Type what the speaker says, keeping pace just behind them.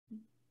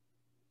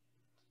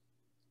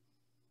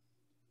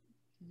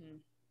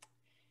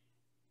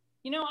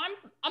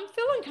I'm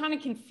feeling kind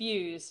of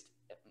confused.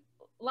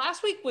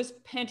 Last week was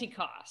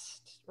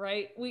Pentecost,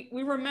 right? We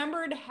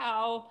remembered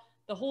how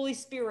the Holy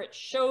Spirit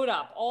showed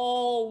up,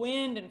 all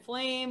wind and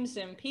flames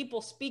and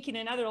people speaking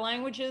in other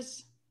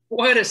languages.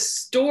 What a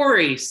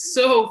story,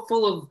 so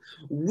full of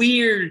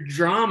weird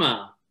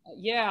drama.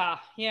 Yeah.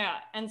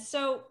 And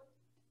so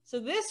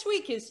this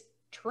week is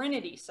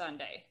Trinity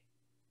Sunday.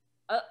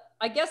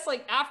 I guess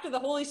like after the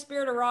Holy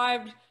Spirit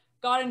arrived,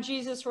 God and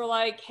Jesus were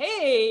like,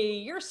 "Hey,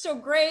 you're so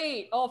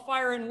great, all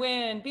fire and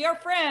wind, be our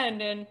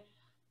friend." And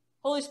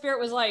Holy Spirit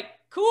was like,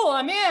 "Cool,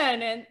 I'm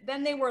in." And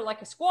then they were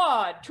like a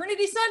squad,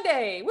 Trinity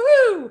Sunday,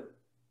 woohoo!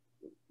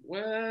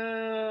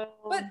 Well,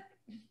 But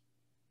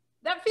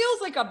that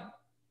feels like a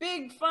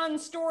big fun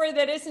story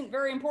that isn't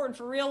very important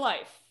for real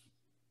life.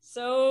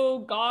 So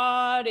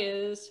God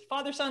is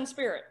Father, Son,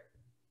 Spirit.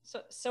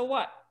 So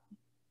what?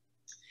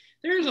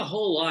 there's a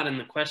whole lot in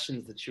the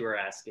questions that you are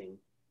asking.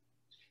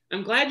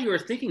 I'm glad you are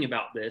thinking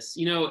about this.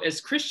 You know,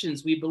 as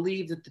Christians, we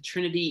believe that the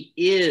Trinity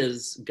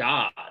is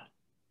God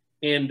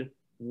and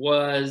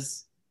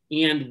was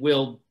and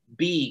will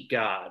be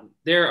God.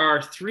 There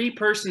are three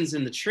persons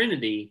in the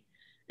Trinity,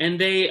 and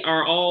they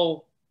are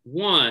all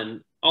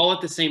one, all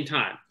at the same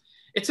time.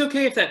 It's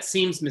okay if that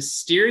seems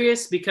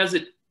mysterious because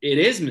it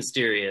is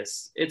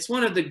mysterious. It's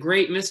one of the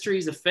great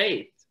mysteries of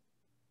faith.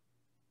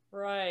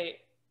 Right.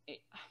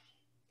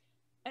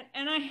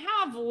 And I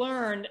have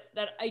learned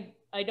that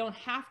I don't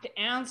have to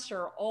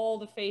answer all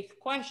the faith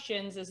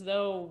questions as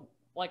though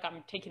like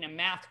I'm taking a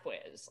math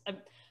quiz.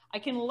 I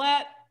can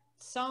let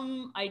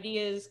some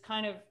ideas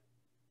kind of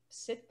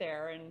sit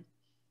there and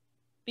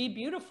be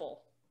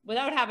beautiful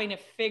without having to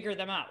figure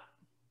them out.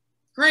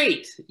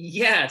 Great,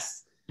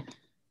 yes.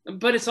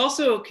 But it's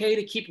also okay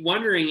to keep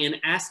wondering and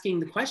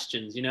asking the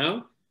questions, you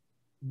know?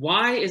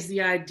 Why is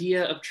the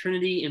idea of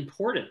Trinity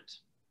important?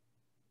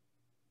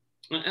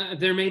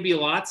 There may be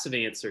lots of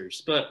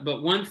answers, but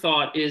one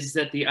thought is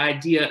that the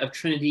idea of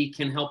Trinity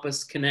can help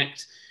us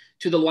connect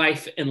to the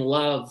life and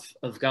love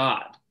of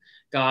God.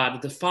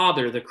 God, the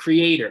Father, the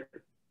Creator,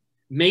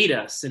 made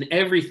us and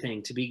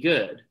everything to be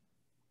good.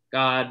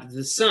 God,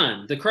 the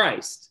Son, the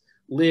Christ,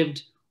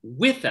 lived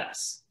with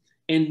us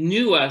and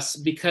knew us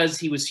because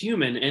he was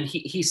human, and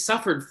he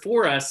suffered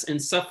for us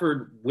and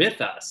suffered with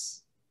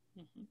us.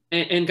 Mm-hmm.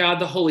 And God,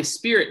 the Holy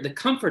Spirit, the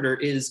Comforter,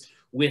 is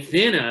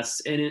within us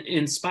and it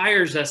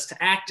inspires us to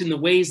act in the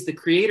ways the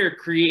Creator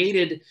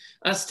created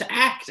us to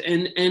act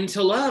and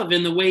to love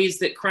in the ways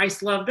that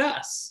Christ loved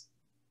us.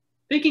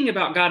 Thinking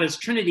about God as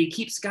Trinity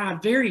keeps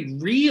God very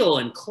real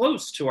and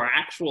close to our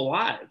actual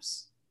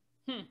lives.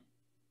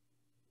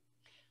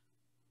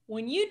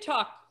 When you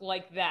talk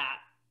like that,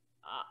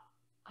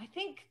 I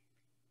think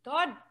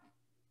God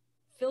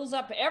fills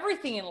up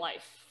everything in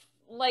life.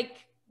 Like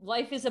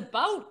life is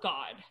about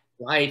God.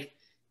 Life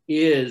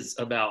is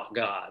about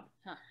God.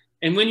 Huh.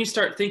 And when you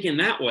start thinking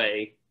that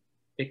way,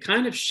 it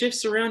kind of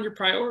shifts around your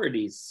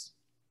priorities.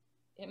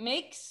 It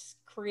makes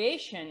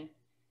creation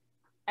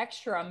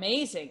extra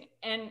amazing.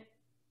 And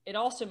it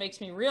also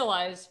makes me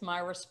realize my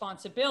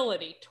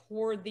responsibility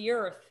toward the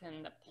earth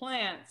and the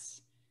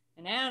plants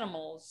and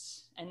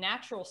animals and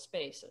natural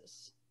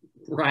spaces.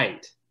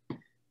 Right.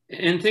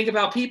 And think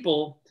about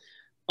people,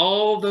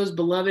 all those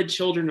beloved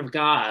children of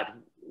God.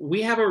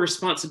 We have a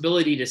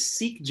responsibility to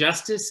seek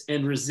justice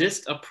and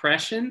resist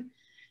oppression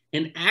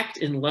and act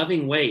in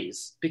loving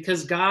ways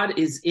because God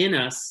is in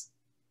us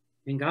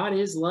and God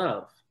is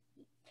love.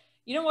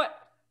 You know what?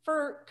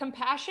 For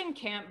Compassion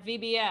Camp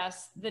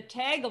VBS, the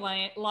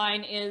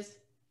tagline is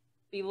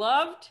be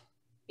loved,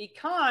 be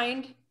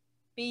kind,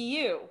 be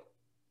you.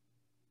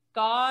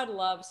 God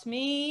loves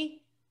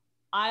me.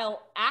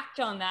 I'll act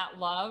on that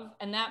love,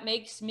 and that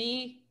makes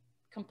me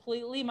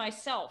completely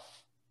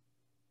myself.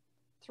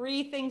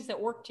 Three things that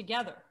work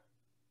together.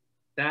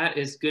 That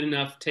is good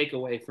enough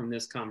takeaway from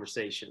this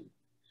conversation.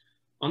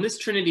 On this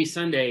Trinity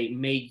Sunday,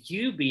 may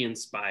you be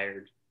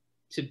inspired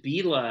to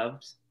be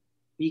loved,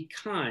 be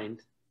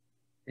kind,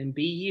 and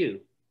be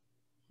you.